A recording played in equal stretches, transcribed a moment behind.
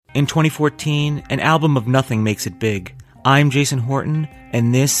In 2014, an album of nothing makes it big. I'm Jason Horton,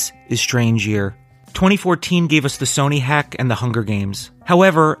 and this is Strange Year. 2014 gave us the Sony hack and the Hunger Games.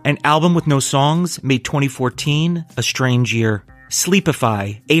 However, an album with no songs made 2014 a strange year.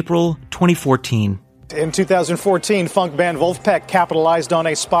 Sleepify, April 2014. In 2014, funk band Wolfpack capitalized on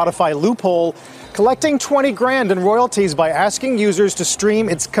a Spotify loophole, collecting $20,000 in royalties by asking users to stream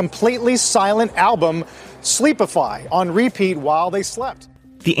its completely silent album, Sleepify, on repeat while they slept.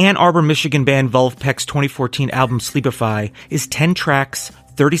 The Ann Arbor, Michigan band Wolfpack's 2014 album Sleepify is 10 tracks,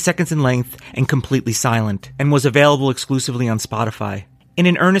 30 seconds in length, and completely silent, and was available exclusively on Spotify. In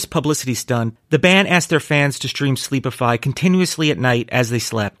an earnest publicity stunt, the band asked their fans to stream Sleepify continuously at night as they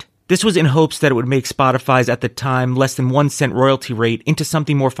slept. This was in hopes that it would make Spotify's at the time less than 1 cent royalty rate into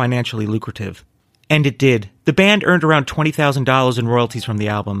something more financially lucrative. And it did. The band earned around $20,000 in royalties from the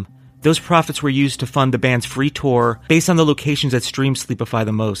album. Those profits were used to fund the band's free tour based on the locations that stream Sleepify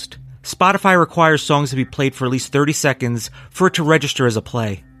the most. Spotify requires songs to be played for at least 30 seconds for it to register as a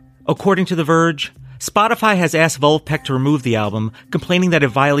play. According to The Verge, Spotify has asked Wolfpack to remove the album, complaining that it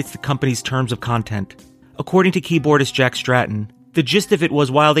violates the company's terms of content. According to keyboardist Jack Stratton, the gist of it was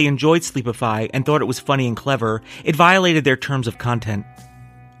while they enjoyed Sleepify and thought it was funny and clever, it violated their terms of content.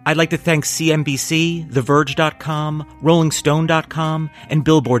 I'd like to thank CNBC, TheVerge.com, RollingStone.com, and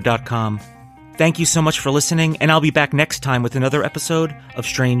Billboard.com. Thank you so much for listening, and I'll be back next time with another episode of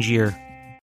Strange Year.